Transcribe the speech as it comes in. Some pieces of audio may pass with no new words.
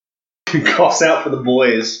Coughs out for the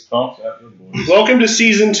boys. Welcome to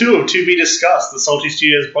Season 2 of To Be Discussed, the Salty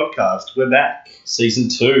Studios podcast. We're back. Season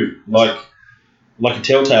 2, like a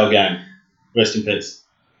Telltale game. Rest in peace.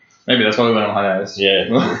 Maybe that's why we went on hiatus. Yeah.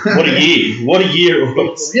 What a year. What a year it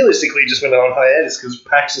was. Realistically, just went on hiatus because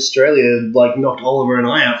PAX Australia knocked Oliver and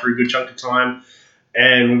I out for a good chunk of time,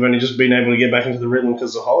 and we've only just been able to get back into the rhythm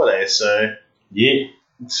because of holidays. So yeah,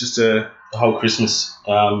 it's just the whole Christmas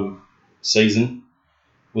season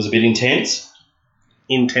was a bit intense.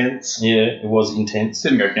 Intense. Yeah, it was intense.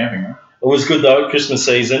 Didn't go camping, though. It was good though. Christmas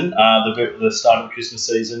season. The start of the Christmas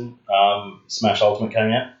season. Smash Ultimate came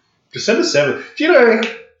out. December 7th. Do you know?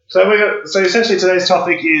 So essentially today's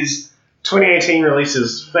topic is 2018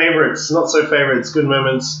 releases, favourites, not so favourites, good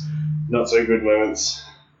moments, not so good moments.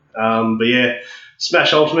 But yeah,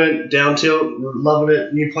 Smash Ultimate, Down Tilt, loving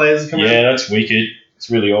it. New players are coming out. Yeah, that's wicked. It's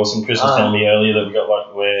really awesome. Chris was telling me earlier that we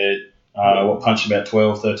got punched about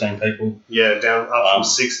 12, 13 people. Yeah, down up from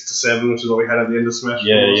 6 to 7, which is what we had at the end of Smash.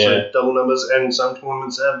 Yeah. So double numbers, and some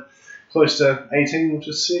tournaments have close to 18, which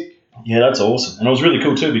is sick. Yeah, that's awesome. And it was really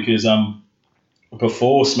cool too because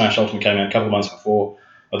before Smash Ultimate came out, a couple of months before,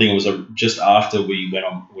 I think it was just after we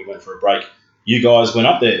went for a break, you guys went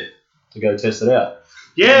up there to go test it out.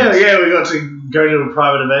 Yeah, we got to go to a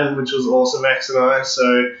private event, which was awesome, Max and I,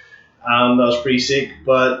 so that was pretty sick.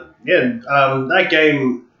 But yeah, that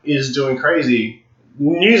game is doing crazy.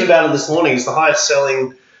 News about it this morning, it's the highest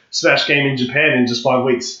selling Smash game in Japan in just 5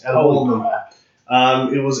 weeks out of all of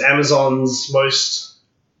them. It was Amazon's most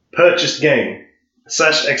purchased game /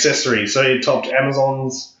 accessory, so it topped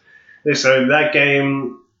Amazon's. So that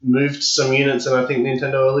game moved some units, and I think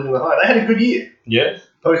Nintendo are living the high. They had a good year. Yeah.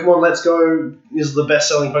 Pokemon Let's Go is the best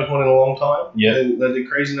selling Pokemon in a long time. Yeah. They did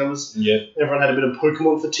crazy numbers. Yeah. Everyone had a bit of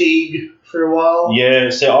Pokemon fatigue for a while. Yeah,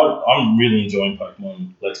 so I'm really enjoying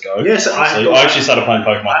Pokemon Let's Go. Yeah, so I actually started playing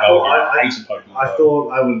Pokemon Go. I hated Pokemon Go. I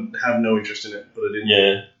thought I would have no interest in it, but I didn't.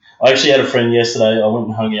 Yeah. I actually had a friend yesterday. I went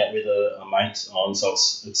and hung out with a mate on, so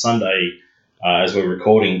it's Sunday as we're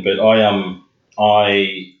recording, but I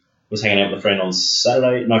was hanging out with a friend on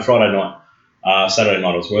Friday night. Saturday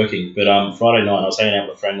night I was working, but Friday night I was hanging out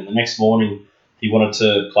with a friend, and the next morning he wanted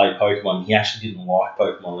to play Pokemon. He actually didn't like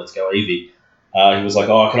Pokemon Let's Go Eevee. He was like,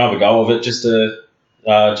 can I have a go of it just to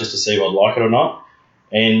see if I'd like it or not?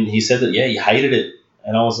 And he said that, he hated it.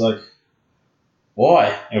 And I was like,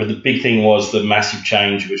 why? And the big thing was the massive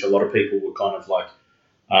change, which a lot of people were kind of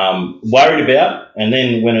worried about. And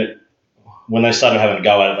then when they started having a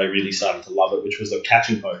go at it, they really started to love it, which was the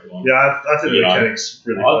catching Pokemon. Yeah, I think the mechanics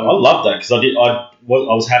really fun. I love that because I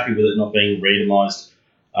was happy with it not being randomised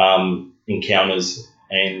encounters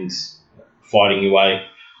and fighting your way.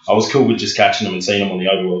 I was cool with just catching them and seeing them on the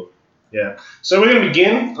overworld. Yeah. So we're going to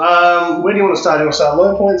begin. Where do you want to start? Do you want to start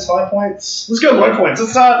low points, high points? Let's go low points.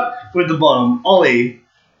 Let's start with the bottom. Ollie,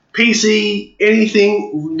 PC,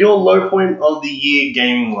 anything, your low point of the year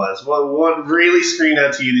gaming-wise? What really screamed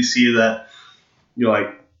out to you this year that you're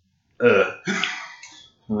like,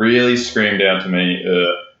 Really screamed out to me,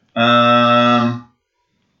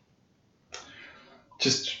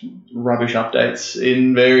 just rubbish updates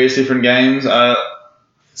in various different games.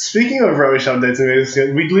 Speaking of rubbish updates in various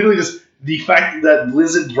games, we literally the fact that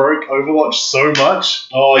Blizzard broke Overwatch so much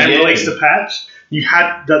and released a patch, you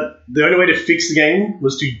had that the only way to fix the game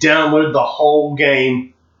was to download the whole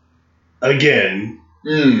game again.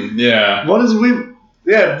 Yeah. What is we?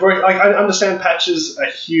 Yeah, I understand patches are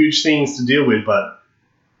huge things to deal with, but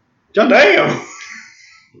god damn,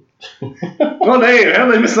 how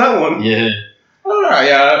did they miss that one? Yeah. I don't know.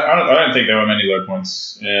 Yeah, I don't think there were many low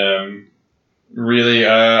points. Really,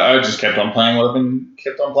 I just kept on playing what I've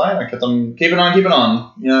kept on playing. I kept on keeping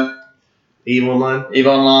on. You know, EVE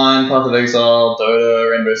Online, Path of Exile,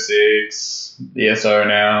 Dota, Rainbow Six, ESO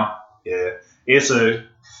now. Yeah, ESO.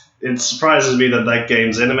 It surprises me that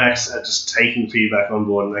game's ZeniMax are just taking feedback on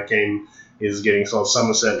board, and that game is getting sold.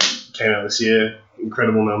 Somerset came out this year,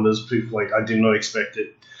 incredible numbers. People I did not expect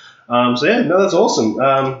it. So yeah, no, that's awesome.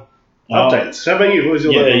 Updates. How about you? What was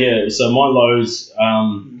your low? Yeah. So my lows,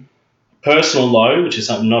 personal low, which is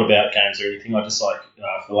something not about games or anything. I just for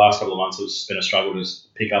the last couple of months, it's just been a struggle to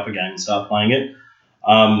pick up a game and start playing it.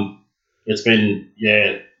 It's been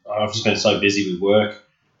I've just been so busy with work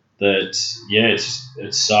that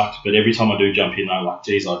it sucked. But every time I do jump in, I'm like,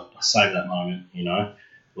 geez, I save that moment, you know.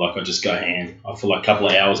 I just go ham. For a couple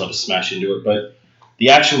of hours, I just smash into it. But the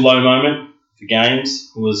actual low moment for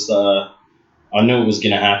games was I knew it was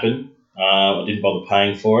going to happen. I didn't bother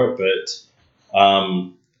paying for it, but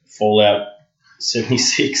Fallout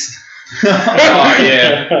 76. Oh,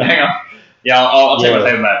 yeah. Hang on. Yeah, I'll take Yeah. my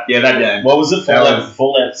favourite map. Yeah, that game. What was it? That Fallout, was-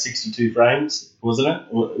 Fallout 62 frames, wasn't it?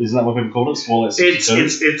 Isn't that what people called it? Fallout 62?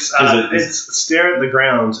 It's stare at the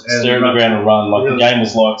ground and Stare at the ground and run. Like, Really? the game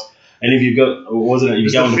was locked. And if you've got, wasn't it? If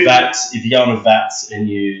Was you go the into film- VATS, if you go into VATS and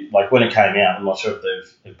you, like, when it came out, I'm not sure if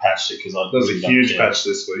they've patched it because I There was a really don't huge care. patch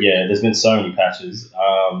this week. Yeah, there's been so many patches. You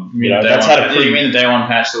That's mean had a you pretty. mean the day one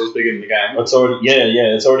patch that was bigger than the game? It's already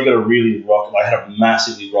it's already got a really rocky. Like, had a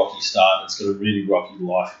massively rocky start. It's got a really rocky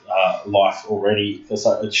life already for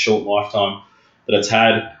such a short lifetime that it's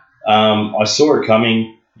had. I saw it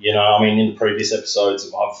coming. You know, I mean, in the previous episodes,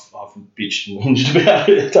 I've bitched and whinged about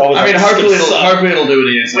it. I mean, hopefully it'll do it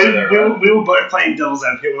again. We were both playing devil's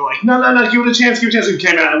advocate. We were like, no, give it a chance. And it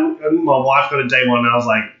came out, and my wife got a day one, and I was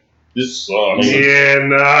like, This sucks. yeah,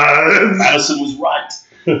 no. Addison was right.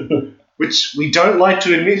 Which we don't like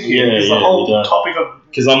to admit here, Yeah, because the yeah, whole we don't. topic of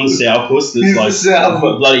Because I'm the sourpuss that's like, Sourpuss.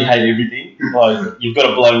 I bloody hate everything. Like, you've got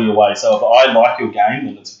to blow me away. So if I like your game,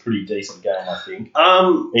 then it's a pretty decent game, I think.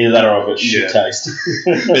 Either that or I've got shit taste.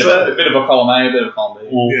 A bit of a column A, a bit of a column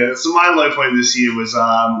B. yeah. So my low point this year was a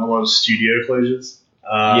lot of studio closures.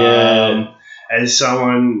 Yeah. As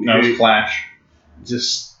someone That was who Clash.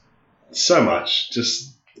 just so much,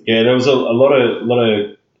 just Yeah, there was a lot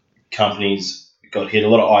of companies got hit, a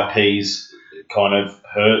lot of IPs kind of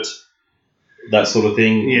hurt, that sort of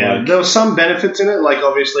thing. yeah. Like, There was some benefits in it, like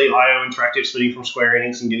obviously IO Interactive splitting from Square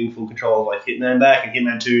Enix and getting full control of like Hitman back, and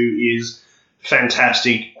Hitman 2 is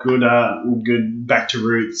fantastic, good back to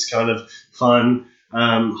roots, kind of fun.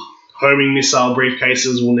 Homing missile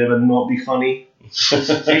briefcases will never not be funny.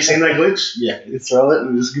 Have you seen that glitch? yeah. You throw it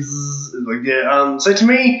and it's like yeah. So to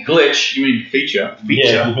me, Glitch, you mean feature.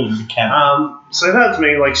 Yeah, you can. so that to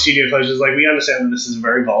me, like studio closures, like we understand that this is a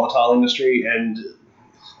very volatile industry and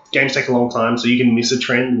games take a long time, so you can miss a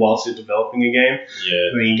trend whilst you're developing a game. Yeah.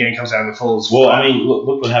 And then your game comes out and falls. Well, flat. I mean,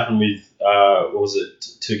 look what happened with, what was it,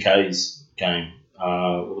 2K's game?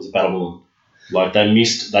 What was it, Battleborn? Like, they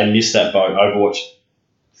missed that boat. Overwatch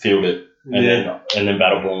filled it. And then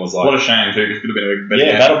Battleborn was like... What a shame, too, because it could have been a better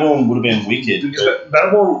yeah, game. Battleborn would have been wicked. Because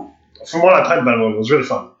Battleborn, from what I played Battleborn, it was really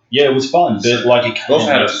fun. Yeah, it was fun, but like it It also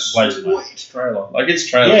had a way too much. sweet trailer. Like, its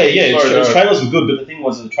trailer. Yeah, Sorry, its trailers were good, but the thing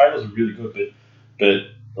was, the trailers were really good, but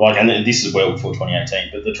like, and this is well before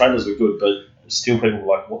 2018, but the trailers were good, but still people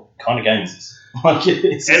were like, what kind of game is this? Like,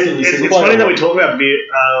 it's funny that we talk about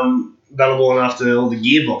Battleborn after all the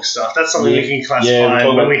Gearbox stuff. That's something we can classify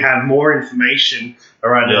when we have more information. All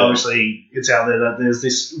right, now obviously it's out there that there's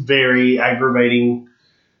this very aggravating.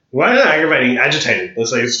 Well, not aggravating, agitating.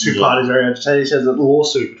 Let's say it's two parties very agitated. There's a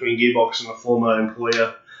lawsuit between Gearbox and a former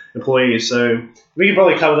employee. So we can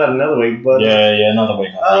probably cover that another week. But another week.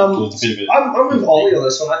 I think. It was a bit of it. I'm with Ollie on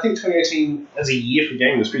this one. I think 2018 as a year for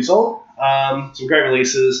gaming was pretty solid. Some great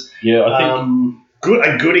releases. Yeah, I think.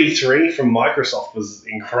 A good E3 from Microsoft was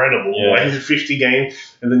incredible. Yeah. 150 games,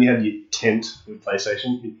 and then you had your tent with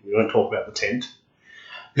PlayStation. We won't talk about the tent.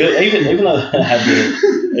 But even though they had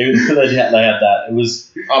that, it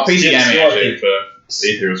was PC still, gaming still, actually for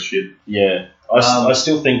E3 was shit. yeah. I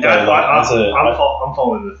still think I'm that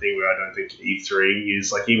following the thing where I don't think E3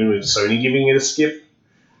 is like, even with Sony giving it a skip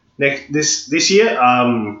this year.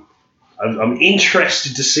 I'm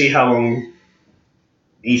interested to see how long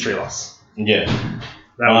E3 lasts. Yeah.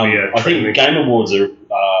 That would be I think Game Awards are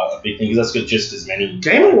a big thing because that's got just as many.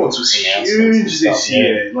 Game Awards was huge this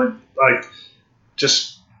year. Like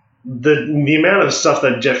just the amount of stuff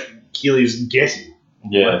that Jeff Keighley's getting.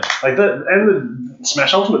 Yeah. Like that, and the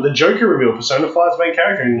Smash Ultimate, the Joker reveal, Persona 5's main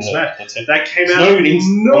character in Smash. That's it. That came It's out not of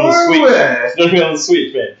even nowhere. It's not even on the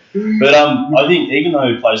Switch, man. But I think even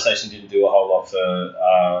though PlayStation didn't do a whole lot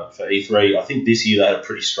for E3, I think this year they had a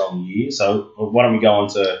pretty strong year. So why don't we go on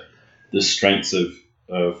to the strengths of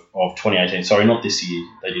 2018? Sorry, not this year.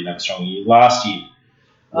 They didn't have a strong year. Last year,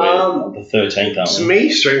 the 13th. To me,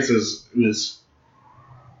 strength was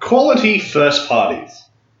quality first parties.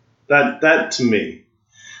 That to me.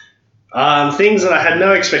 Things that I had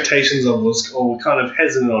no expectations of or kind of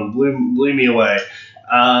hesitant on blew me away.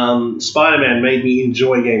 Spider-Man made me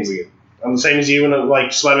enjoy games again. I'm the same as you, and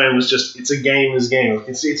like Spider-Man was just, it's a gamer's game. Like,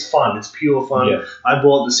 it's fun. It's pure fun. Yeah. I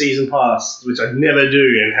bought the season pass, which I never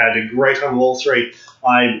do, and had a great time with all three.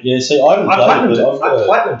 I I haven't played it, but I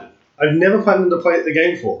platinumed it. I've never platinumed to play the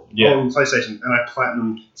game before on PlayStation, and I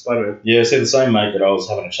platinumed Spider-Man. Yeah, the same mate that I was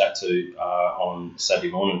having a chat to on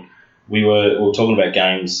Saturday morning, we were talking about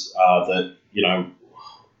games that, you know,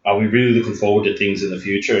 are we really looking forward to things in the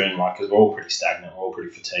future? And like, because we're all pretty stagnant, we're all pretty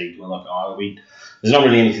fatigued. We're like, there's not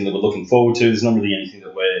really anything that we're looking forward to. There's not really anything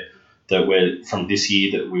that we're from this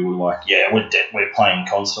year that we were like, we're playing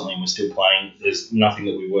constantly and we're still playing. There's nothing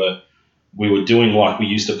that we were we were doing like we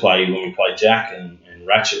used to play when we played Jack and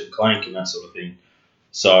Ratchet and Clank and that sort of thing.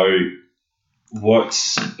 So we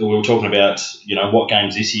were talking about, what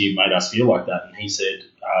games this year made us feel like that, and he said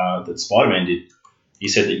that Spider-Man did. He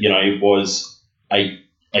said that, it was a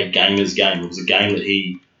gamer's game. It was a game that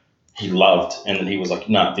he loved, and then he was like,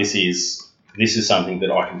 no, this is something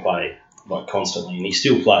that I can play like constantly, and he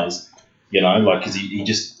still plays, because he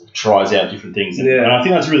just tries out different things, and I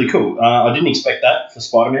think that's really cool. I didn't expect that from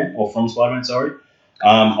Spider-Man, sorry.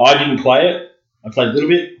 I didn't play it. I played a little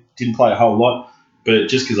bit, didn't play a whole lot, but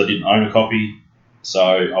just because I didn't own a copy, so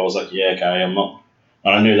I was like, yeah, okay, I'm not,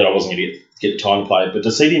 and I knew that I wasn't going to get the time to play it, but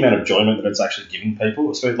to see the amount of enjoyment that it's actually giving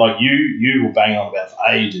people, especially like you were banging on about for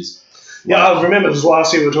ages. Yeah, I remember it was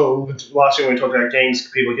last year when we talked about games,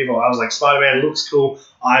 people, I was like, Spider-Man looks cool,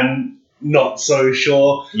 I'm not so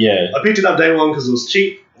sure. Yeah. I picked it up day one because it was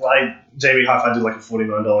cheap, like JB Hi-Fi did like a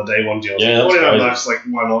 $49 day one deal. Yeah, that's $49, like,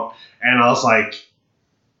 why not? And I was like,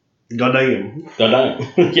 God dang.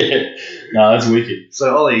 Yeah. No, that's wicked.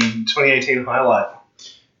 So, Ollie, 2018 highlight.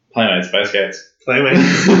 Playmate Space Gates. Playmate.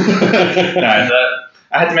 I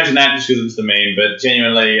had to mention that just because it's the meme, but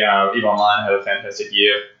genuinely, EVE Online had a fantastic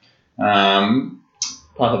year.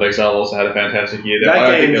 Path of Exile also had a fantastic year.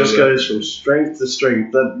 That game just goes from strength to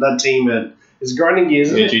strength. That team is grinding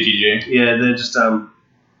gears. Yeah, GTG. Yeah, they're just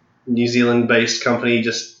New Zealand-based company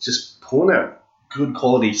just pulling out good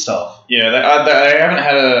quality stuff. Yeah, they haven't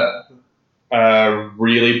had a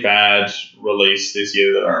really bad release this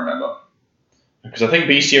year that I remember. Because I think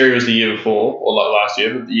Bestiary was the year before, or like last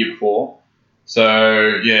year, but the year before.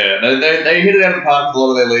 So, yeah, they hit it out of the park with a lot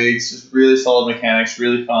of their leagues. Just really solid mechanics,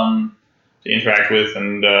 really fun to interact with,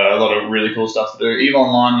 and a lot of really cool stuff to do. EVE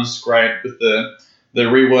Online was great with the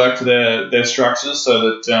rework to their structures so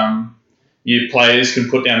that you players can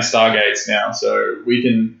put down stargates now. So we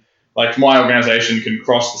can, like, my organisation can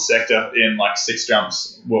cross the sector in like 6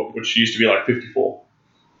 jumps, which used to be like 54.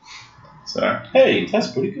 So hey, that's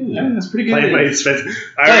pretty good. Yeah, that's pretty good. Playmate Space.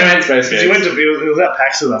 Playmate Space Gates. He was at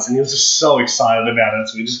PAX with us, and he was just so excited about it.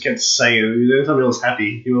 So we just kept saying it. Every time he was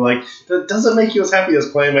happy, he was like, "That doesn't make you as happy as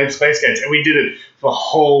Playmate Space Gates." And we did it for a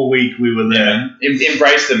whole week. We were there. Yeah.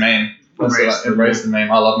 Embrace the meme. Embrace the meme.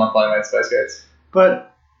 I love my Playmate Space Gates.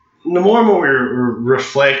 But the more and more we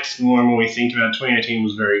reflect, the more and more we think about it, 2018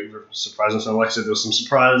 was very surprising. So, like I said, there were some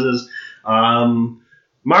surprises.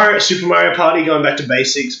 Super Mario Party, going back to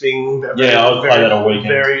basics, being I would play that all weekend.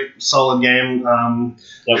 Very solid game. That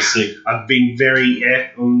was sick. I've been very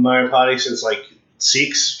on Mario Party since like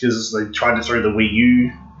 6 because they tried to throw the Wii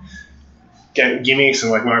U gimmicks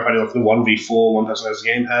and like Mario Party, like the 1v4, one person has a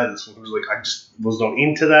gamepad. This was like I just was not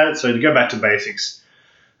into that. So to go back to basics,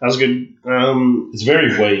 that was good. It's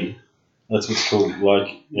very Wii. That's what's cool.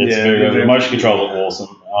 Like it's very motion control are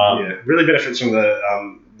awesome. Really benefits from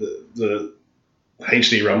the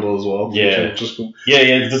HD rumble as well. Yeah, which is cool.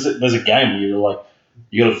 Yeah. There's a game where you're like,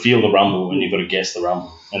 you got to feel the rumble and you've got to guess the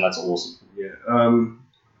rumble, and that's awesome. Yeah.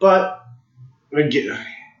 But where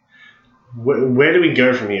do we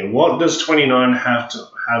go from here? What does 29 have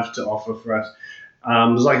to offer for us?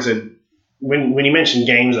 Because like I said, when you mentioned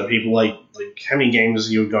games that people like how many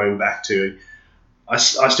games you're going back to, I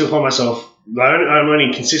still find myself. I'm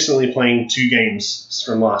only consistently playing 2 games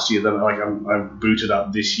from last year that I've booted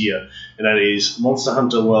up this year, and that is Monster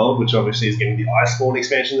Hunter World, which obviously is getting the Iceborne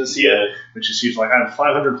expansion this year, which is huge. Like I have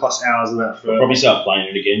 500 plus hours in that. I'll probably start playing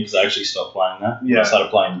it again because I actually stopped playing that. Yeah, I started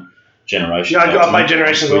playing Generations. Yeah, I play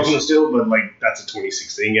Generations often still, but like that's a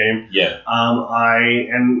 2016 game. Yeah.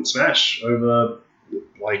 And Smash over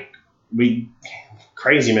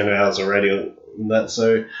crazy amount of hours already on that.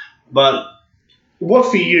 So, but.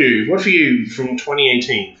 What for you from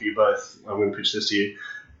 2018, for you both, I'm going to pitch this to you,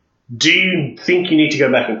 do you think you need to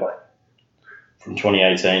go back and play? From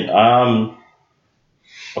 2018? I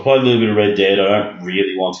played a little bit of Red Dead. I don't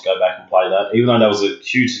really want to go back and play that, even though that was a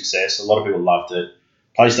huge success. A lot of people loved it.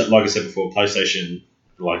 PlayStation, like I said before, PlayStation,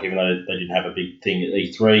 like even though they didn't have a big thing at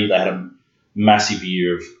E3, they had a massive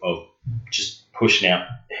year of just pushing out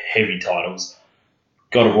heavy titles.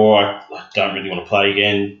 God of War, I don't really want to play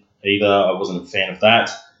again. Either I wasn't a fan of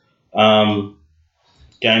that.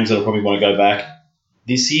 Games that I probably want to go back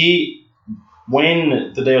this year.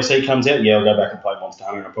 When the DLC comes out, I'll go back and play Monster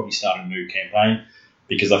Hunter, and I'll probably start a new campaign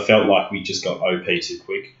because I felt like we just got OP too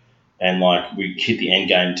quick and like we hit the end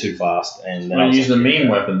game too fast. And then use the meme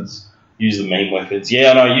weapons. Use the meme weapons.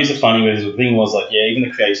 Yeah, I know. Use the funny weapons. The thing was like, even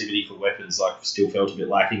the creativity for weapons still felt a bit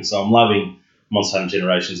lacking. So I'm loving Monster Hunter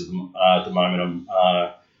Generations at the moment. I'm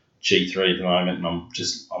G3 at the moment, and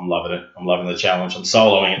I'm loving it. I'm loving the challenge. I'm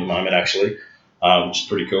soloing at the moment, actually, which is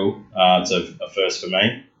pretty cool. It's a first for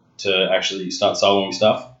me to actually start soloing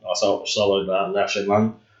stuff. I soloed Lashley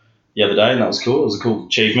Lung the other day, and that was cool. It was a cool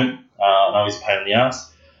achievement. I know he's a pain in the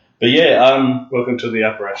ass. But yeah, Welcome to the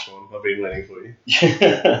upper echelon. I've been waiting for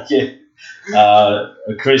you.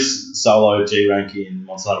 Chris solo G rank in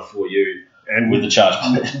Monster Hunter 4U And with the charge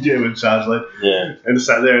plate. Yeah, with Charge Lane. Yeah, And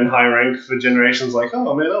sat there in high rank for generations like,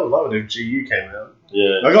 oh man, I would love it if GU came out.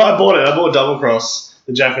 yeah. I bought it. I bought Double Cross,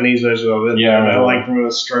 the Japanese version of it. Yeah, I and I remember.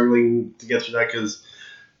 remember struggling to get through that because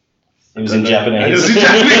It was in Japanese. It was in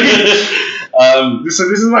Japanese. Um, So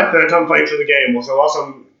this is my third time playing through the game. So whilst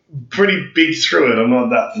I'm pretty big through it, I'm not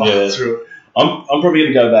that far Yeah. through it. I'm probably going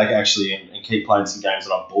to go back actually and keep playing some games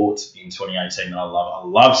that I bought in 2018 that I love. I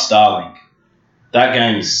love Starlink. That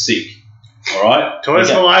game is sick. All right? Toys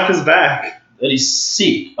Okay. for Life is back. That is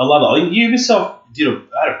sick. I love it. I think Ubisoft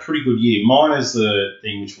had a pretty good year. Mine is the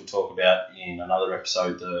thing which we'll talk about in another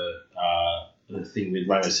episode, the thing with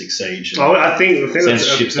Rainbow Six Siege. and Oh, I think the thing that's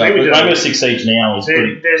censorship the stuff. thing we But did- Rainbow Six Siege now is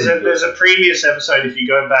pretty there's good. a previous episode if you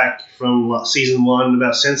go back from season 1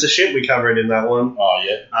 about censorship. We cover it in that one. Oh,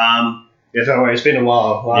 yeah. Yeah, don't worry, it's been a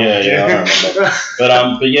while. Yeah, I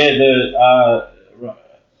remember. But yeah, the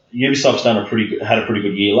Ubisoft's had a pretty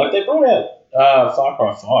good year. Like they brought out Far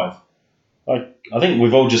Cry 5. Like I think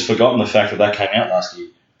we've all just forgotten the fact that came out last year.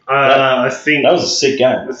 I think That was a sick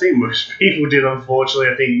game. I think most people did. Unfortunately,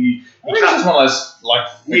 I think you I think it's just one of those like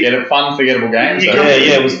forgettable games. You so- can't-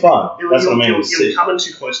 Yeah, it was fun. That's what I mean. It was You're sick. coming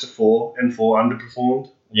too close to 4, and 4 underperformed.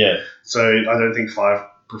 Yeah, So I don't think 5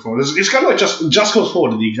 performed. It's kind of like Just Cause 4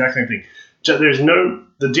 did the exact same thing.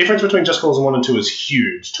 The difference between Just Cause 1 and 2 is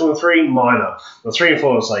huge. 2 and 3 minor. The 3 and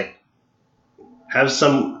 4 is like have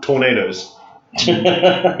some tornadoes.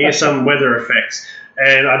 Here's some weather effects,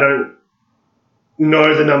 and I don't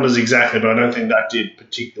know the numbers exactly, but I don't think that did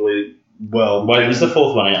particularly well. Wait, was the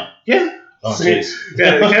fourth one out? Yeah. Oh, jeez.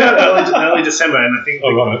 Yeah, it came out early December, and I think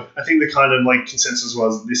Oh, right. I think the kind of like consensus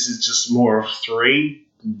was this is just more of 3.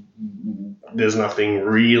 There's nothing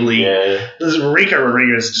really. Yeah. Rico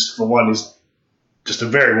Rodriguez just for one is just a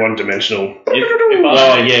very one-dimensional. Oh,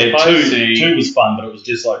 yeah. if I see- Two was fun, but it was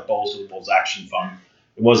just like balls to the balls action fun.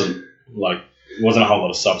 It wasn't a whole lot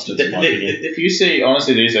of substance. In my opinion. If you see,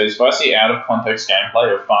 honestly, these days, if I see out of context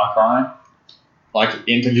gameplay of Far Cry, like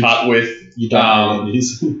intercut with You don't know what it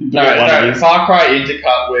is. no, Far Cry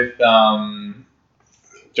intercut with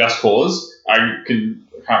Just Cause, I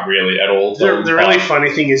can't really at all. tell The really apart.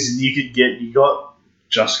 funny thing is you got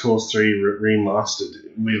Just Cause 3 remastered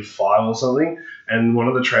with 5 or something, and one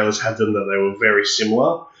of the trailers had them that they were very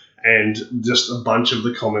similar, and just a bunch of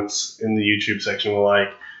the comments in the YouTube section were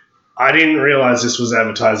like, I didn't realize this was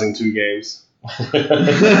advertising 2 games.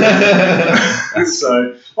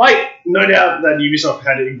 So, no doubt that Ubisoft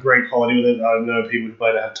had a great quality with it. I know people who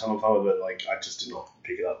played it had a ton of fun with it. I just did not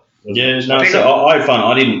pick it up. Yeah, no. So I had fun.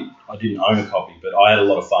 I didn't own a copy, but I had a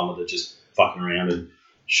lot of fun with it, just fucking around and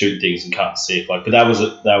shooting things and cutting sick. But it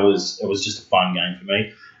was just a fun game for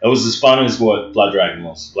me. It was as fun as what Blood Dragon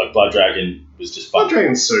was. Like Blood Dragon was just fun. Blood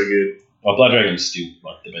Dragon's so good. Well, Blood Dragon is still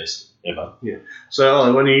like the best ever.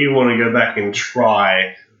 So, when do you want to go back and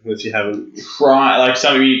try if you haven't? Try like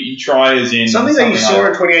something you try as in Something that you saw like,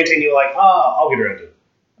 in 2018, you're like, I'll get around to it.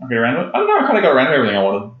 I'll get around to it. I don't know. I kind of got around to everything I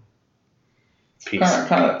wanted. Peace.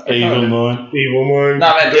 Kind Evil Mind. Evil Mind.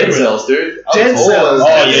 Nah, man, Dead Cells, dude. Dead Cells. Oh,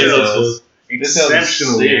 yeah, Dead Dead Cells. Cells.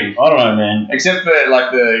 Exceptional sick. game. I don't know, man. Except for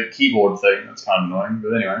like the keyboard thing, that's kind of annoying.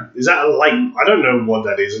 But anyway, Is that like, I don't know what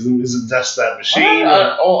that is. Is it just that machine?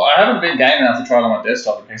 I haven't been gaming enough to try it on my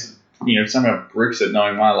desktop in case it somehow bricks it,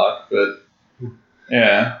 knowing my luck. But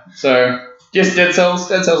yeah, so just Dead Cells.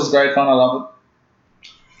 Dead Cells is great fun. I love it.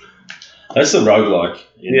 That's the roguelike.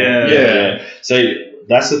 Yeah. So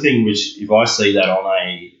that's the thing which, if I see that on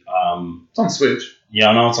a It's on Switch. yeah,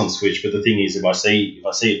 I know it's on Switch, but the thing is, if I see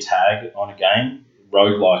a tag on a game,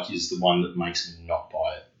 roguelike is the one that makes me not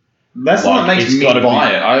buy it. That's Like, what makes it's me gotta buy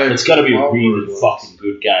be- it. It's got to be a Oh, really roguelike. fucking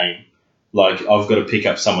good game. Like, I've got to pick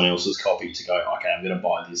up someone else's copy to go, okay, I'm going to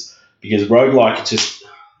buy this. Because roguelike, it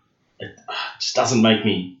just doesn't make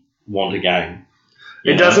me want a game.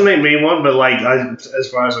 You It know? doesn't make me want, but as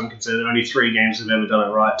far as I'm concerned, only 3 games have ever done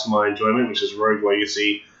it right to my enjoyment, which is Rogue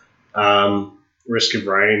Legacy, Risk of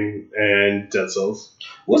Rain, and Dead Cells.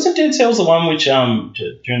 Wasn't Dead Cells the one which, during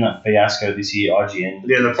that fiasco this year, IGN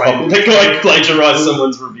Yeah, the plagiarised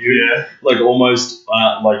someone's review? Yeah. Like, almost,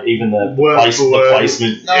 like, even the Word for the word.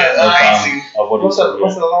 placement No, of what what's it that? was.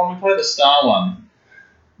 What's the one we played? The Star one.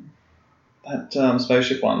 That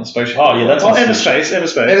spaceship one. The spaceship. Oh, yeah, that's Oh, on Everspace.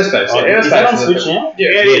 Everspace. Oh, Yeah, is that on Everspace. Switch now? Yeah,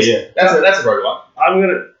 Yeah, it is. That's a roguelike. I'm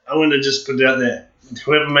gonna just put it out there.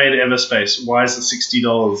 Whoever made Everspace, why is it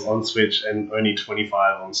 $60 on Switch and only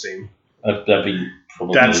 $25 on Steam? That'd be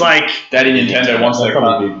probably. That's like... Daddy Nintendo wants their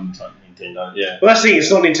probably cut. be Nintendo. Yeah. Well, that's the thing.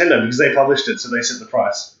 It's not Nintendo because they published it, so they set the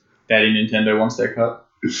price. Daddy Nintendo wants their cut.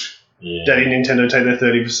 Yeah. Daddy Nintendo take their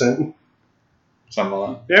 30%. Something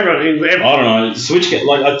like that. Everyone, I don't know. Switch,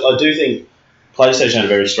 like I do think PlayStation had a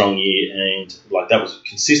very strong year, and like that was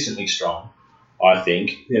consistently strong. I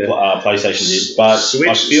think PlayStation did, but Switch,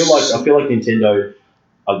 I feel like Nintendo.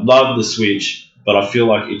 I love the Switch, but I feel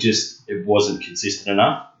like it wasn't consistent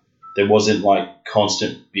enough. There wasn't like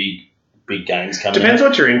constant big games coming. Depends out.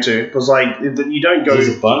 what you're into, because like you don't go. There's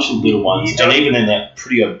a bunch of little ones, and even then they're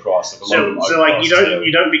pretty overpriced. Like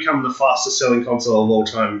You don't become the fastest selling console of all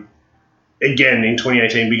time. Again, in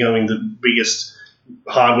 2018, becoming the biggest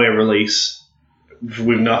hardware release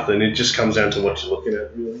with nothing. It just comes down to what you're looking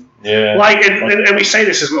at. Really. Yeah. Like, and we say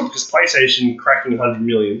this as well because PlayStation cracking 100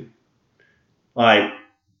 million. Like,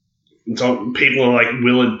 so people are like,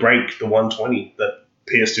 will it break the 120 that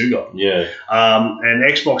PS2 got? Yeah. And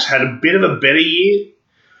Xbox had a bit of a better year.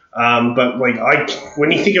 But like when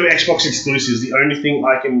you think of Xbox exclusives, the only thing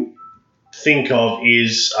I can think of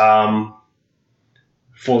is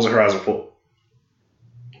Forza Horizon 4.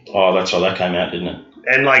 Oh, that's right. That came out, didn't it?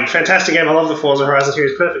 And like, fantastic game. I love the Forza Horizon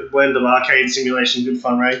series. Perfect blend of arcade simulation, good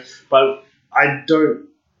fun rate. But I don't.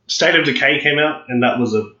 State of Decay came out, and that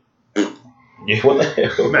was a What the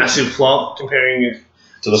hell? massive flop comparing it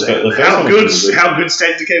To the first how one good was good. how good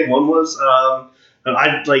State of Decay 1 was. And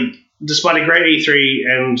I like, despite a great E3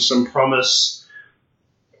 and some promise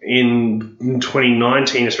in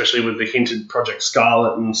 2019, especially with the hinted Project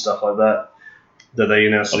Scarlet and stuff like that they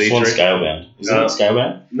announced at I E3. saw Scalebound. Isn't it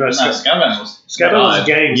Scalebound? No, Scalebound was. Scalebound was a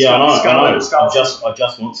game. Yeah, I know. Scarlet. I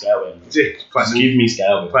just want Scalebound. Yeah, Just give me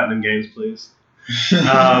Scalebound. Platinum Games, please.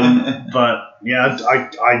 But yeah,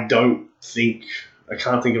 I don't think, I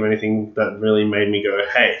can't think of anything that really made me go,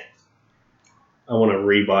 hey, I want to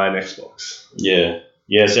rebuy an Xbox. Yeah.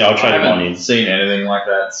 Yeah, see, I'll I trade mine haven't in. seen anything like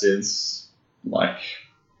that since, like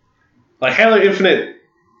Halo Infinite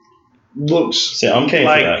looks See, I'm keen for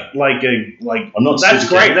that. I'm not that's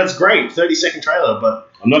super great. keen. That's great. 30-second trailer,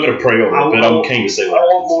 but I'm not going to pre-order it, but I'm keen to see I what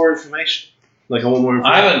want happens. more information. I want more information.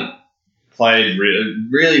 I haven't played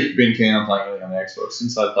really been keen on playing anything on the Xbox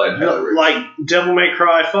since I played Halo Reach. Like Devil May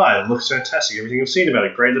Cry 5 looks fantastic. Everything I've seen about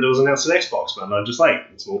it, great that it was announced at Xbox, but I'm just like,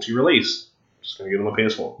 it's multi-release. Just gonna get it on my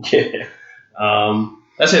PS4. Yeah.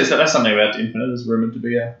 That's something about Infinite. Is rumored to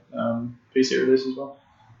be a PC release as well.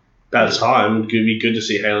 About time, it'd be good to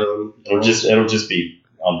see Halo. It'll just be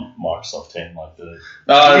on Microsoft 10, like the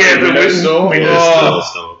the Windows Store. Windows Oh,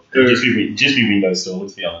 Store. It'll just be Windows Store,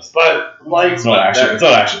 let's be honest. But like, It's not actually. It's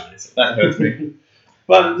not actually. that hurts me.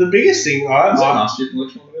 but the biggest thing, Is that Master Chief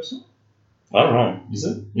Collection on Windows Store? I don't know. Is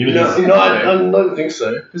it? I don't think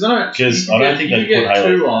so. Because I don't think they put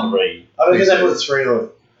Halo 3. I don't think they put 3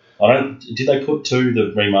 on it. Did they put 2,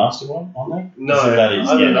 the remastered one, on there? No, So that is,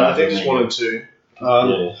 I don't know. no, I think then just they- 1 and 2.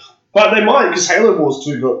 Yeah. But they might, because Halo Wars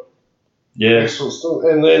 2 got Yeah. excellent stuff.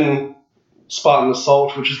 And then Spartan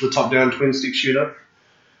Assault, which is the top-down twin-stick shooter.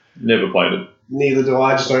 Never played it. Neither do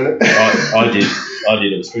I, just own it. I did.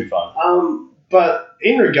 It was pretty fun. But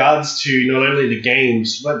in regards to not only the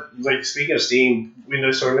games, but like speaking of Steam,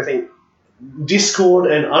 Windows Store, and everything, Discord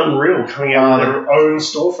and Unreal coming out with their own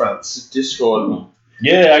storefronts. Discord.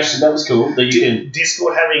 Yeah, actually, that was cool. That you can.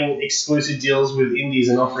 Discord having exclusive deals with indies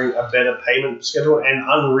and offering a better payment schedule, and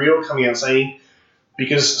Unreal coming out saying,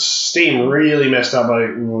 because Steam really messed up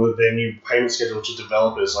with their new payment schedule to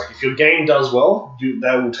developers. Like, if your game does well, they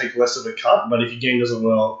will take less of a cut, but if your game doesn't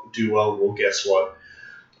do well, well, guess what?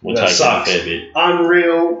 We'll That take sucks. a fair bit.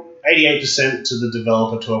 Unreal, 88% to the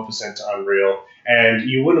developer, 12% to Unreal. And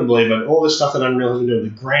you wouldn't believe it, all the stuff that Unreal has been doing,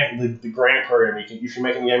 the grant program, if you're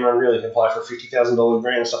making a game on Unreal, you can apply for a $50,000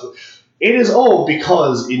 grant and stuff. It is all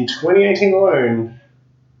because in 2018 alone,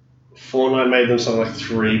 Fortnite made them something like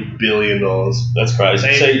 $3 billion. That's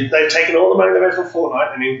crazy. They've taken all the money they made from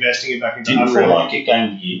Fortnite and investing it back into Didn't Unreal. Fortnite get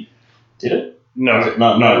Game of the Year? Did it? No,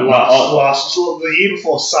 the year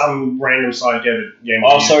before, some random site gave it Game of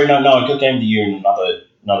the Oh, Year. sorry, no, it got Game of the Year in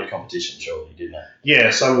another competition, surely, didn't it? Yeah,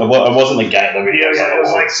 some. It wasn't the game. Yeah, it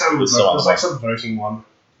was like some. It was It was like some voting one.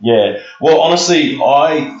 Yeah. Well, honestly,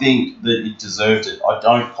 I think that it deserved it. I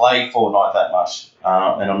don't play Fortnite that much,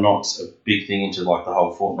 and I'm not a big thing into like the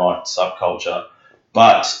whole Fortnite subculture,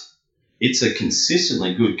 but it's a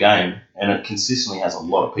consistently good game, and it consistently has a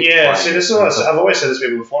lot of people. Yeah, playing see, it. this is what I've always said this to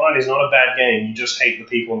people. Fortnite is not a bad game. You just hate the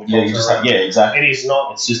people and the Yeah, culture. you just around it. exactly. It is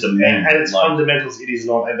not. It's just a meme. At its like, fundamentals, it is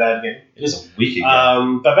not a bad game. it is a wicked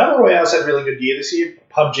game. But Battle Royale's had a really good year this year.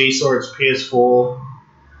 PUBG saw its PS4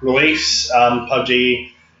 release. PUBG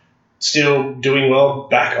still doing well,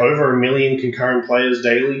 back over 1 million concurrent players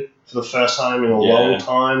daily for the first time in a Yeah. long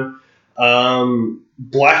time.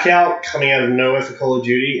 Blackout coming out of nowhere for Call of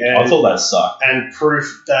Duty, and I thought that sucked. and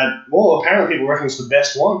proof that, well, apparently people reckon it's the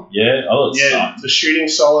best one. Yeah, I thought it Yeah, sucked. the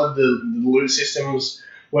shooting's solid, the loot systems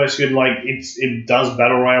works good. Like it does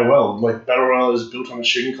battle royale well. Like battle royale is built on the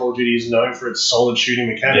shooting. Call of Duty is known for its solid shooting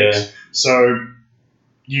mechanics. Yeah. So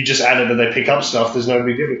you just add it and they pick up stuff. There's no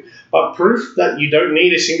big difference. But proof that you don't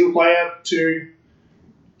need a single player to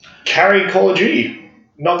carry Call of Duty.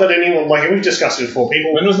 Not that anyone, like we've discussed it before.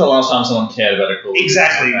 People When was the last time someone cared about a Call of Duty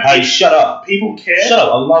Exactly. campaign? Hey, shut up. people care. Shut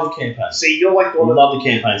up. I love campaigns. See, you're like I one of love the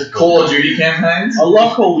campaigns. The Call of Duty campaigns? I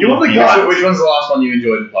love Call of You're the Duty. guy- Which one's the last one you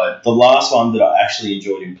enjoyed to play? The last one that I actually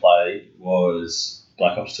enjoyed in play was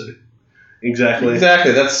Black Ops 2. exactly.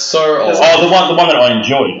 Exactly, that's so old. Oh, the one that I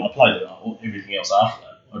enjoyed. I played everything else after that.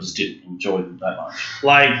 I just didn't enjoy it that much.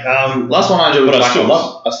 Like Last one I enjoyed was But I Black still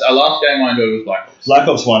Ops. The last game I enjoyed was Black Ops. Black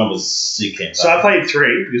Ops 1 was sick campaign. So I played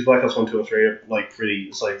 3 because Black Ops 1, 2, and 3 are like pretty.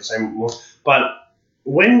 It's like the same. But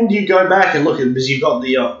when you go back and look at, because you've got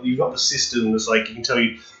the system that's like you can tell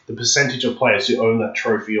you the percentage of players who own that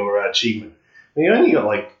trophy or achievement. And you only got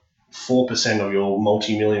like 4% of your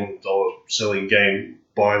multi-million-dollar selling game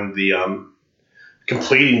buying the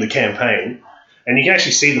completing the campaign, and you can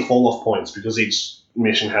actually see the fall-off points because each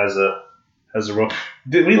mission has a role.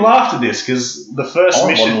 We laughed at this because the first I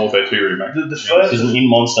want mission, Modern Warfare 2 remake. the first. Because in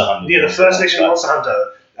Monster Hunter. Yeah, the first mission of Monster Hunter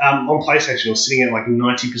on PlayStation was sitting at like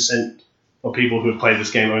 90% of people who have played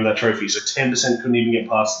this game own that trophy. So 10% couldn't even get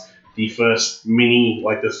past the first mini,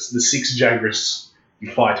 like the 6 Jagras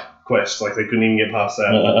you fight quest. Like they couldn't even get past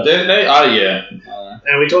that. Yeah.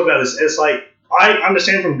 And we talked about this. It's like I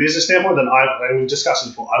understand from a business standpoint that and we discussed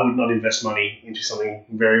it before. I would not invest money into something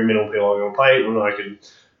very minimal people are going to play when I could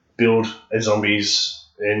build a zombies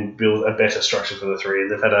and build a better structure for the 3.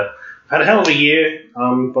 They've had a hell of a year.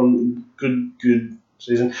 Good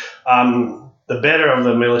season. The better of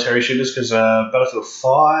the military shooters because Battlefield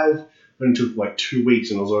 5 only took like 2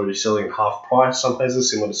 weeks and was already selling at half price. Some places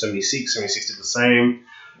similar to 76. 76 did the same.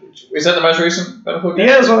 Is that the most recent Battlefield game?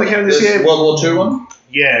 Yeah, that's one that came this year. World War II one?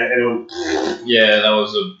 Yeah, and Yeah, that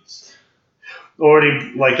was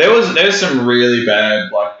already like There's some really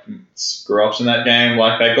bad like screw ups in that game.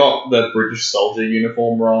 Like they got the British soldier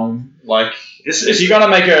uniform wrong. Like if you're gonna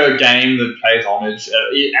make a game that pays homage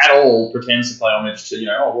at all, pretends to play homage to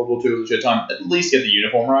World War II was a shit time, at least get the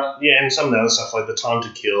uniform right. Yeah, and some of the other stuff like the time to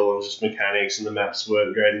kill and just mechanics and the maps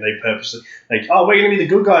weren't great, and they purposely like, oh, we're gonna be the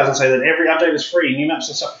good guys and say that every update is free, new maps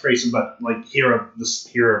and stuff are free. So, but like here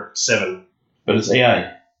are 7. But it's EA.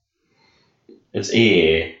 It's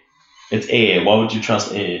EA. It's EA. Why would you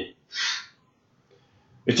trust EA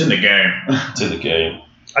It's in the game. to the game?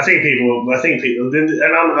 I think people,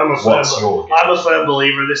 and I'm a firm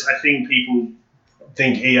believer of this. I think people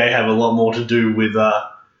think EA have a lot more to do with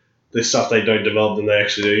the stuff they don't develop than they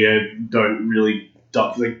actually do. Yeah, don't really.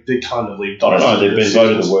 They kind of leave. I don't know. They've been decisions.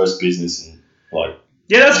 voted the worst business in like.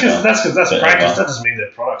 Yeah, that's because that's But, practice. That doesn't mean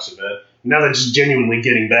their products are bad. Now they're just genuinely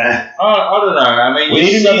getting bad. I don't know. I mean, We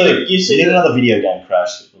need you another video game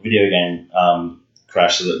crash.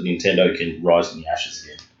 Crash so that Nintendo can rise from the ashes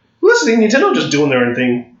again. Well, that's the thing. Nintendo are just doing their own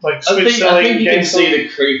thing. Like I Switch think selling, you can GameStop. see the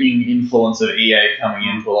creeping influence of EA coming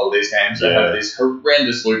into a lot of these games. They Yeah. have these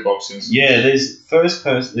horrendous loot boxes. Yeah, there's first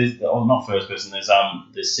person. Not first person.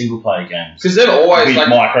 There's single player games Because they've always with like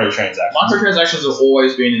microtransactions. microtransactions have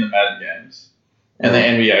always been in the Madden games and the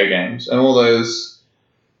NBA games and all those.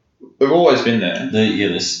 They've always been there.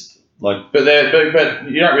 This like But but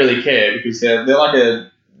you don't really care because they're like a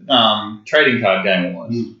trading card game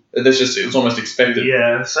almost. It's almost expected.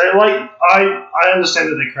 Yeah, so like I understand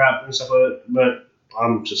that they're crap and stuff like that, but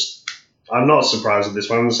I'm not surprised with this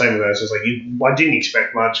one. I'm the same with that. It's just like I didn't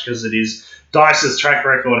expect much because it is DICE's track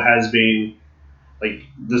record has been like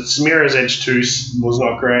the Mirror's Edge 2 was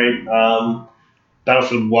not great.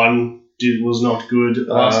 Battlefield 1 was not good.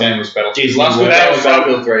 The last game was Battlefield. Disney Last good game was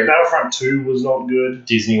Battlefield 3. Battlefront 2 was not good.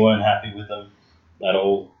 Disney weren't happy with them at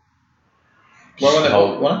all. What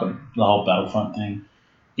happened? The whole Battlefront thing.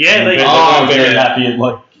 Yeah, they They Oh, were very yeah. happy at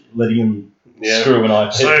like letting him Yeah. screw an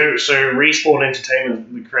IP. So Respawn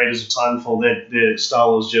Entertainment, the creators of Titanfall, their Star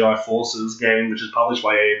Wars Jedi Forces game, which is published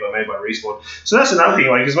by EA but made by Respawn. So that's another thing.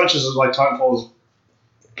 Like as much as like Titanfall was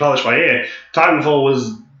published by EA, Titanfall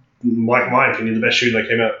was, like my opinion, the best shooter that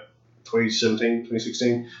came out 2017,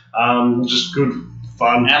 2016. Just good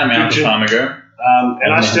fun. An amount of time ago.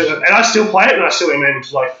 And I still play it, and I still am able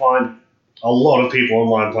to like find a lot of people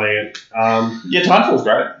online playing it. Yeah, Titanfall's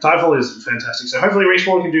great. Titanfall is fantastic. So hopefully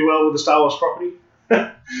Respawn can do well with the Star Wars property.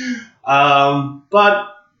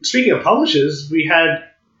 But speaking of publishers, we had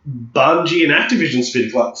Bungie and Activision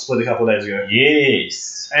split a couple of days ago.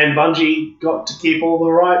 Yes. And Bungie got to keep all the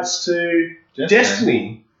rights to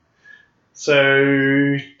Destiny.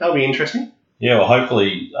 So that'll be interesting. Yeah, well,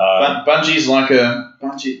 hopefully. Bungie's like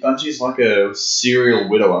a serial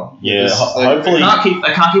widower. Yeah, hopefully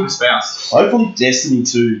they can't keep a spouse. Hopefully, Destiny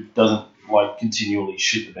 2 doesn't continually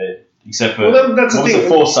shit the bed. Except for that's the thing.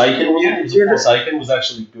 Forsaken? Forsaken was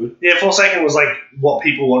actually good. Yeah, Forsaken was what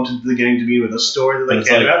people wanted the game to be, with a story that they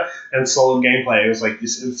cared about and solid gameplay. It was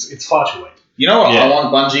this. It's far too late. You know what? I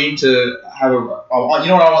want Bungie to have you know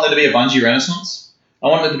what I want there to be a Bungie Renaissance. I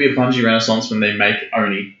want there to be a Bungie Renaissance when they make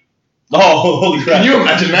Oni. Oh, holy crap! Can you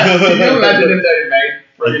imagine that? Can you imagine if they made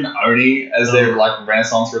friggin' Oni as their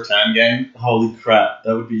Renaissance return game? Holy crap!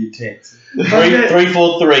 That would be intense.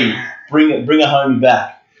 343. Bring a homie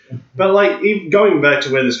back. But going back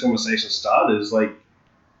to where this conversation started is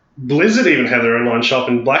Blizzard even have their online shop,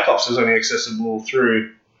 and Black Ops is only accessible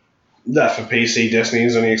through that for PC. Destiny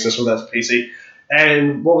is only accessible that for PC.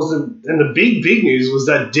 And the big news was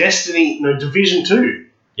that Division 2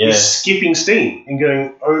 is skipping Steam and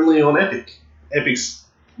going only on Epic's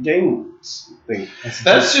games thing.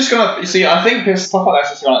 That's just gonna I think stuff like that's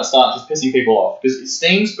just gonna start just pissing people off, because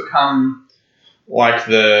Steam's become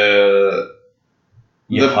the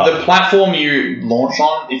platform you launch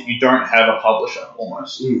on if you don't have a publisher,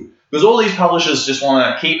 almost. Because all these publishers just want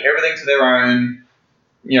to keep everything to their own,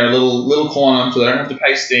 little corner, so they don't have to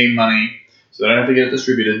pay Steam money, so they don't have to get it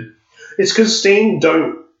distributed. It's because Steam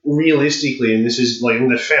don't realistically, and this is and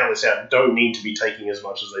they found this out, don't need to be taking as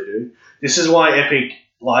much as they do. This is why Epic,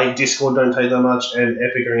 Discord, don't take that much, and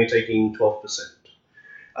Epic are only taking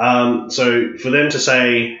 12%. So for them to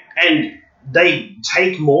say, and they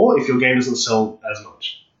take more if your game doesn't sell as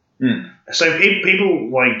much. So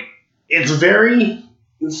people it's very,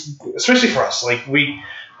 especially for us.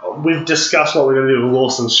 We've discussed what we're going to do with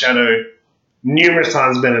Lawson's Shadow numerous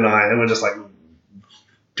times, Ben and I, and we're just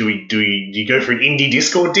do you go for an indie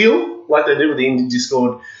Discord deal like they did with the indie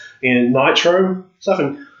Discord in Nitro stuff?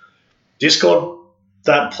 And Discord,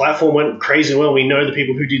 that platform went crazy well. We know the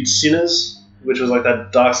people who did Sinners, which was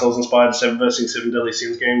that Dark Souls inspired 7 vs 7 Deadly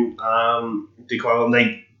Sins game, did quite well, and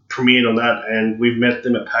they premiered on that, and we've met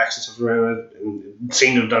them at PAX and stuff around it, and it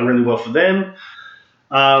seemed to have done really well for them.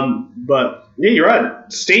 But yeah, you're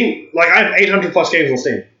right. Steam, I have 800 plus games on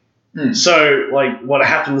Steam. So what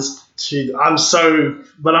happens to I'm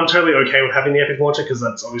totally okay with having the Epic launcher, because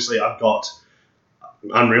that's obviously I've got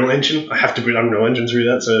Unreal Engine. I have to boot Unreal Engine through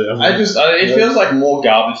that. So it feels like more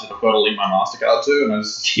garbage that I've got to link my MasterCard to, and I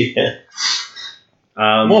just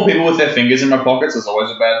more people with their fingers in my pockets is always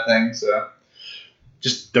a bad thing. So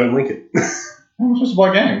just don't link it. I'm supposed to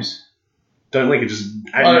buy games. Don't link it. Just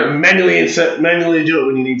manually do it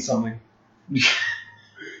when you need something.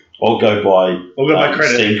 Or go buy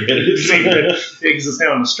credit. Steam credit. Because it's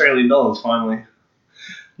now in Australian dollars finally.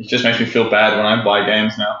 It just makes me feel bad when I buy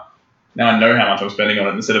games now. Now I know how much I'm spending on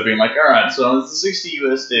it, instead of being alright, so it's 60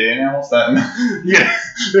 USD, and what's that? Yeah,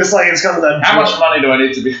 it's kind of that. How much money do I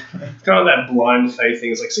need to be? It's kind of that blind faith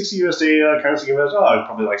thing. It's 60 USD currency conversion. Oh,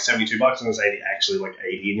 probably $72, and it's actually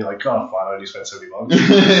 80, and you're oh, fine, I only spent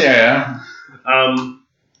 $70. Yeah.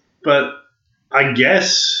 But I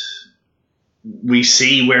guess we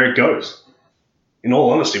see where it goes. In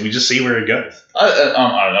all honesty, we just see where it goes. I'm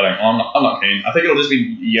not keen. I think it'll just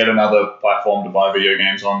be yet another platform to buy video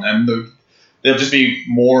games on, and there'll just be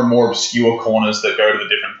more and more obscure corners that go to the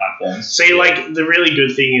different platforms. See, the really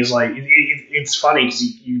good thing is, it's funny because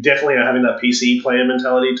you definitely are having that PC player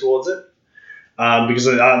mentality towards it. Because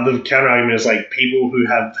the counter argument is, people who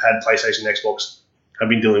have had PlayStation and Xbox have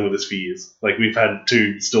been dealing with this for years. We've had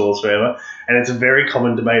 2 stores forever, and it's a very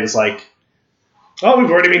common debate. It's oh,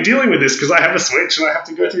 we've already been dealing with this because I have a Switch and I have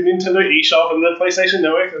to go through Nintendo eShop and the PlayStation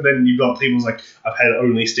Network, and then you've got people I've had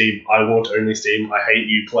only Steam, I want only Steam, I hate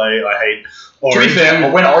Uplay, I hate Origin. To be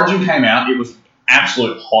fair, when Origin came out, it was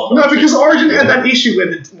absolute hot. No, because Origin had that issue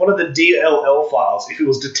where one of the DLL files, if it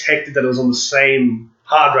was detected that it was on the same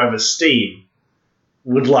hard drive as Steam,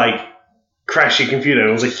 would crash your computer.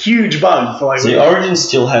 It was a huge bug for See, Origin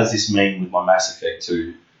still has this meme with my Mass Effect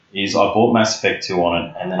 2. Is I bought Mass Effect 2 on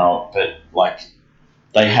it, and then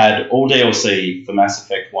they had all DLC for Mass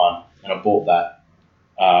Effect 1, and I bought that.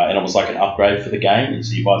 And it was an upgrade for the game. And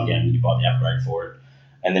so you buy the game, and you buy the upgrade for it.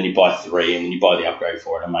 And then you buy 3, and then you buy the upgrade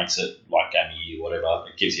for it. And it makes it Game of Year, whatever.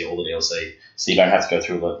 It gives you all the DLC. So you don't have to go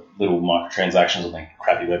through the little microtransactions on the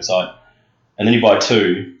crappy website. And then you buy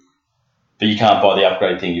 2, but you can't buy the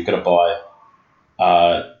upgrade thing. You've got to buy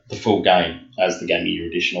the full game as the Game of Year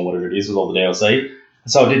edition or whatever it is with all the DLC.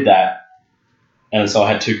 And so I did that. And so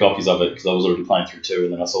I had 2 copies of it because I was already playing through 2,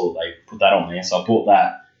 and then I saw that they put that on there. So I bought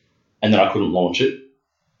that, and then I couldn't launch it.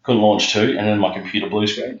 Couldn't launch 2, and then my computer blue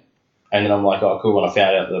screen. And then I'm like, oh, cool. When I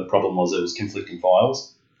found out the problem was it was conflicting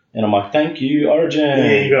files. And I'm like, thank you, Origin.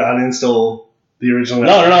 Yeah, you got to uninstall the original.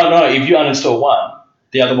 No. If you uninstall one,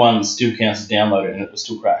 the other one still counts as downloaded and it will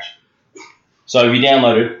still crash. So if you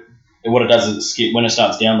download it, what it does is when it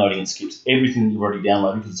starts downloading, it skips everything you've already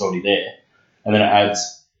downloaded because it's already there. And then it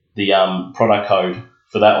adds the product code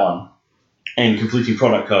for that one. And conflicting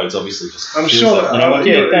product codes obviously just. I'm sure. And I'm like,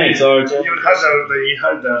 thanks, Origin. You would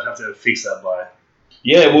hope they would have to fix that by.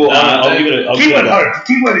 Yeah, well, I'll give it a. Keyword hope.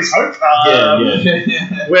 Keyword is hope. Yeah.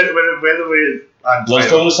 Whether we. I was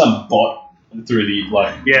talking to some bot through their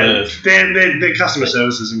customer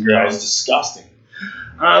services and yeah, it was disgusting.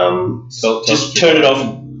 Just turn it off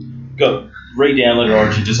and re-download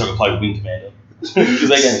Origin just so I can play Wing Commander. Because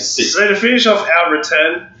they gave me 6. So to finish off our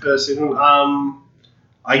return person,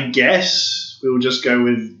 I guess we will just go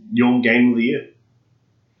with your game of the year.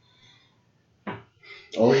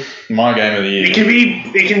 Ollie? My game of the year. It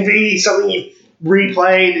can be something you've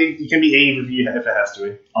replayed. It can be Eve if it has to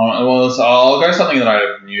be. So I'll go something that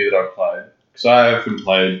I knew that I've played. Because I haven't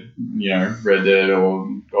played, Red Dead or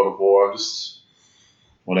God of War. I'm just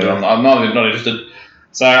whatever. I'm not interested.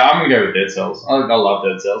 So I'm gonna go with Dead Cells. I love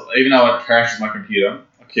Dead Cells. Even though it crashes my computer,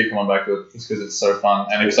 I keep coming back to it just because it's so fun.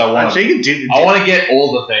 And because I want to get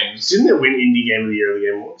all the things. Didn't it win Indie Game of the Year of the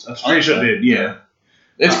Game Awards? I'm pretty sure it did. Yeah.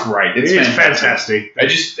 It's great. It's fantastic.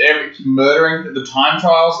 Murdering the time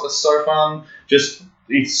trials are so fun.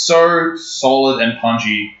 It's so solid and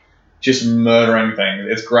punchy. Just murdering things.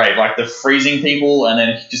 It's great. Like the freezing people and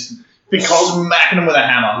then just smacking them with a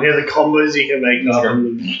hammer. Yeah, the combos you can make.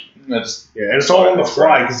 And it's all on the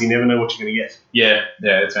fly because you never know what you're going to get. Yeah,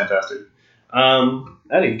 it's fantastic. So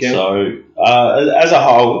as a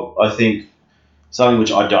whole, I think something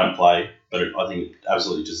which I don't play, but I think it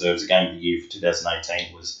absolutely deserves a Game of the Year for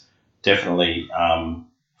 2018 was definitely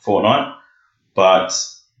Fortnite. But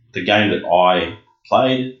the game that I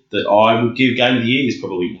played that I would give Game of the Year is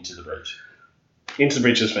probably Into the Breach. Into the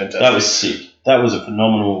Breach is fantastic. That was sick. That was a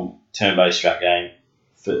phenomenal turn-based strat game.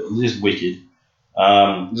 Just wicked.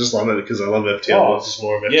 Just love it because I love FTL. It's just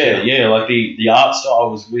more of FTL. Yeah. Like the art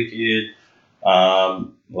style was wicked.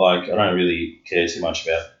 Like I don't really care too much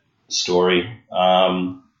about the story.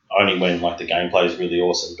 Only when like the gameplay is really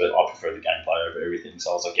awesome, but I prefer the gameplay over everything.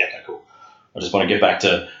 So I was like, yeah, okay, cool. I just want to get back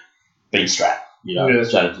to beat strat,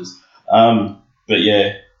 strategies. But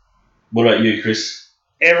yeah, what about you, Chris?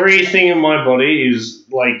 Everything in my body is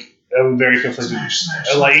like I'm very conflicted.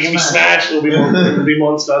 Like it can be Smash, it'll be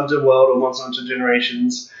Monster Hunter World or Monster Hunter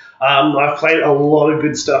Generations. I've played a lot of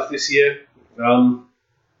good stuff this year.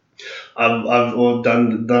 I've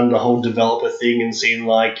done the whole developer thing and seen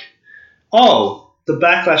like, the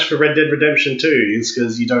backlash for Red Dead Redemption 2 is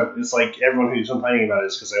because it's like everyone who's complaining about it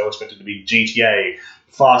is because they all expect it to be GTA,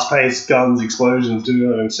 fast-paced guns, explosions,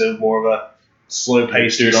 instead of more of a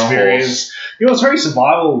slow-paced experience. It's very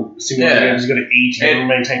survival simulator games. You've got to eat and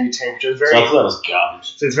maintain your temperature. So I thought that was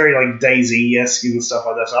garbage. So it's very like DayZ-esque and stuff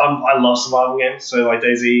like that. So I love survival games, so like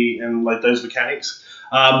DayZ and like those mechanics.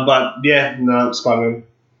 But yeah, no, Spider-Man,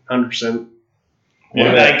 100%.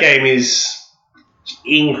 That game is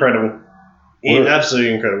incredible.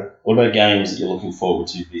 Absolutely incredible. What about games that you're looking forward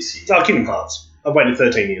to this year? Kingdom Hearts. I've waited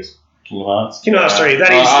 13 years. Kingdom Hearts? Kingdom Hearts 3.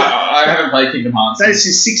 I haven't played Kingdom Hearts. That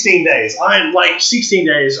is 16 days. 16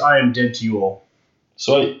 days, I am dead to you all.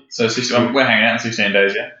 Sweet. So we're hanging out in 16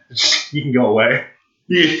 days, yeah? You can go away.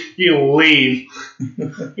 You can leave.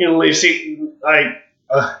 You can leave. See, I'm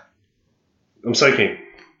so keen.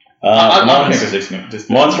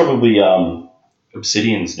 Mine's probably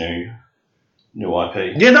Obsidian's new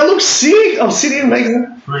IP. Yeah, that looks sick. Obsidian making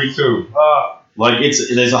it. Pretty cool.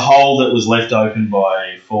 There's a hole that was left open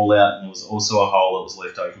by Fallout, and there was also a hole that was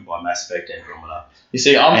left open by Mass Effect Andromeda. You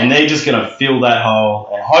see, and they're just going to fill that hole,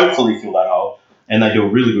 and hopefully fill that hole, and they do a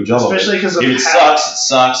really good job. Especially because if it sucks, it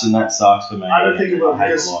sucks, and that sucks for me. I don't think about it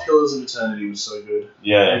because Pillars of Eternity was so good.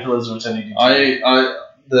 Yeah, and Pillars of Eternity.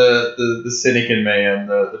 The cynic in me and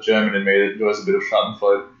the German in me that does a bit of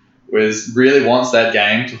Schadenfreude really wants that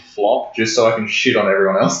game to flop just so I can shit on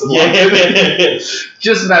everyone else.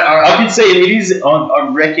 Just that. I can see it is. I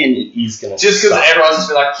reckon it is going to. Just because everyone's just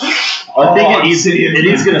be like. I think it is. It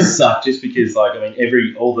is going to suck just because all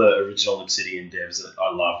the original Obsidian devs that I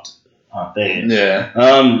loved aren't there. Yeah.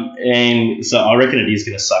 And so I reckon it is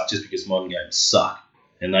going to suck just because modern games suck.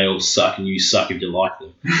 And they all suck, and you suck if you like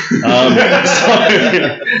them.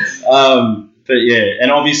 But yeah,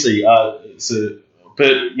 and obviously,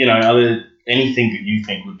 anything that you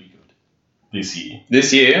think would be good this year?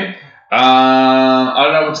 This year, I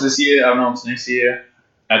don't know what's this year. I don't know what's next year.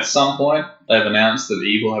 at some point, they've announced that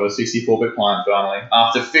Eve will have a 64-bit client finally.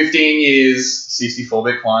 After 15 years,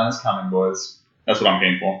 64-bit client is coming, boys. That's what I'm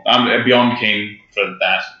keen for. I'm beyond keen for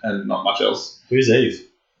that and not much else. Who's Eve?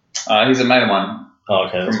 He's a mate of mine Oh,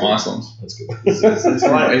 okay. from Iceland. That's good.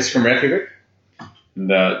 He's from Reykjavik. And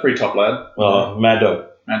pretty top lad. Well, Mad Dog.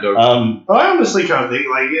 Mad dog. I honestly can't think.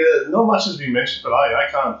 Not much has been mentioned, but I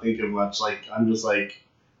can't think of much. I'm just I'm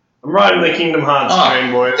riding the Kingdom Hearts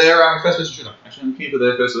train, boys. They're first-person shooter. Actually, I'm keen for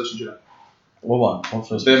their first-person shooter. What one? What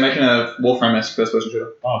first? They're making a Warframe-esque first-person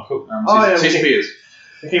shooter. Oh, cool. CCP is.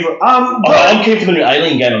 I'm keen for the new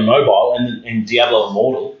Alien game on mobile and Diablo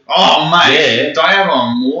Immortal. Oh, mate. Yeah.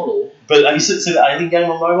 Diablo Immortal. But have you seen the Alien game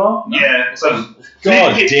on mobile? No. Yeah. So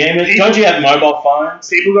God damn it. Don't you have mobile phones?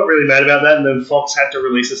 people got really mad about that, and then Fox had to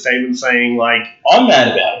release a statement saying, I'm mad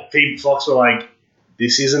about it. Fox were like,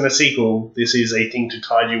 this isn't a sequel, this is a thing to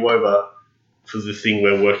tide you over for the thing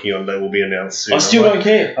we're working on that will be announced soon. I still don't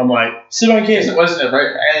care. I'm like, Still don't care. Wasn't it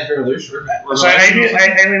Alien Revolution? so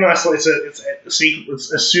Alien Isolation, it's a sequel,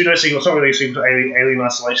 it's a pseudo sequel. It's not really a sequel to Alien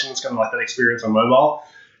Isolation. It's kind of like that experience on mobile,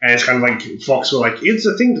 and it's kind of like Fox were like, it's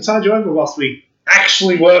a thing to tide you over whilst we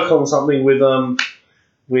actually work on something with the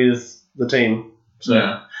team. So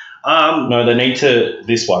Yeah. No, they need to.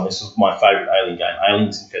 This was my favourite Alien game,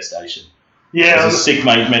 Aliens Infestation. yeah. It was a sick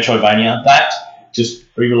Metroidvania. Just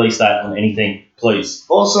re-release that on anything, please.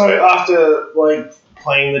 Also, after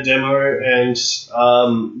playing the demo and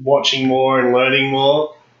watching more and learning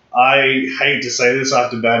more, I hate to say this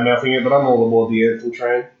after bad-mouthing it, but I'm all aboard the Anthem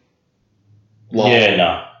train. Yeah,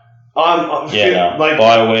 no.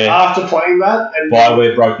 BioWare. After playing that, and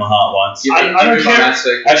BioWare broke my heart once. I don't care.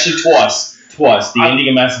 Actually, twice. The ending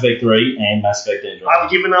of Mass Effect 3 and Mass Effect Android. I've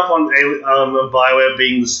given up on BioWare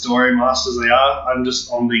being the story masters they are. I'm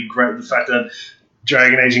just on the fact that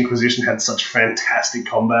Dragon Age Inquisition had such fantastic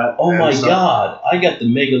combat. Oh my stuff. god! I got the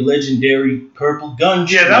mega legendary purple gun.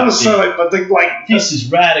 Yeah, that was so. But this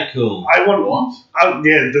is radical. I want what? The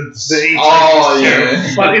E3 Oh, is yeah.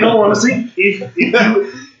 terrible. But in all honesty,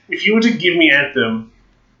 if you were to give me Anthem,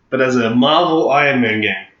 but as a Marvel Iron Man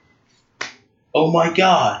game. Oh my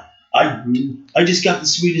god! I just got the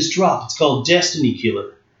sweetest drop. It's called Destiny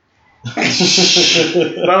Killer. But I'm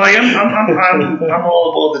all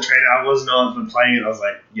aboard the train. I was not, but playing it, I was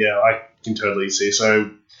like, yeah, I can totally see. So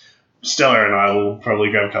Stella and I will probably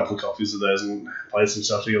grab a couple of copies of those and play some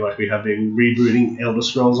stuff together. Like we have been rebooting Elder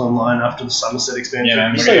Scrolls Online after the Somerset expansion.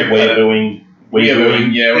 Yeah, You say weeabooing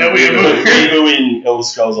Elder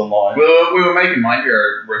Scrolls Online. We were making My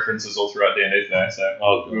Hero references all throughout D&D today,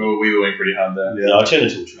 so we were going pretty hard there. Yeah, I turned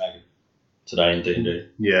into a dragon today in D&D.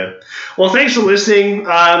 Yeah. Well, thanks for listening.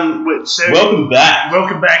 Welcome back.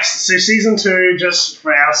 Welcome back. So season 2, just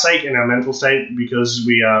for our sake and our mental state, because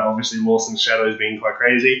we are obviously lost in the shadows being quite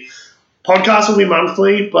crazy. Podcast will be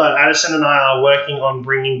monthly, but Addison and I are working on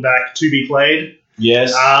bringing back To Be Played.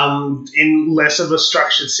 Yes. In less of a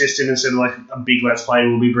structured system, instead of a big Let's Play,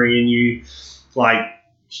 we'll be bringing you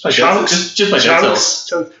chunks. Just play Dead Cells.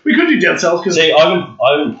 Chunks. We could do Dead Cells because See, I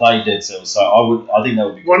haven't played Dead Cells, so I think that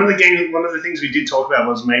would be one of the things we did talk about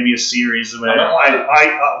was maybe a series where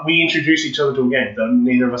we introduce each other to a game that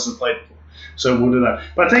neither of us have played before. So we'll do that.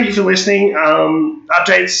 But thank you for listening.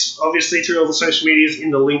 Updates, obviously, through all the social medias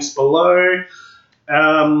in the links below.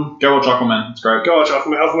 Go watch Aquaman. It's great. Go watch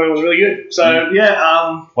Aquaman. Aquaman was really good. So,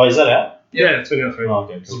 Wait, is that out? yeah, it's been out for Oh,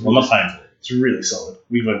 okay, cool. I'm not paying for it. It's really solid.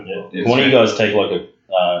 We went Yeah. One of you guys take a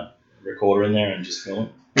recorder in there and just film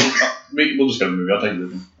it? We'll just go to the movie. I'll take it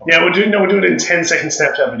with me. Yeah, we'll do it in 10-second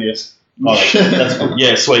Snapchat videos. Oh, that's cool.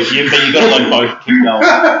 Yeah, sweet. But you got to both keep going.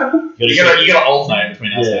 You got to alternate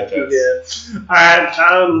between our Snapchats. Yeah. Alright,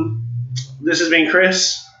 this has been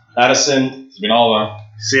Chris. Addison. It's been Oliver.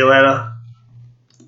 See you later.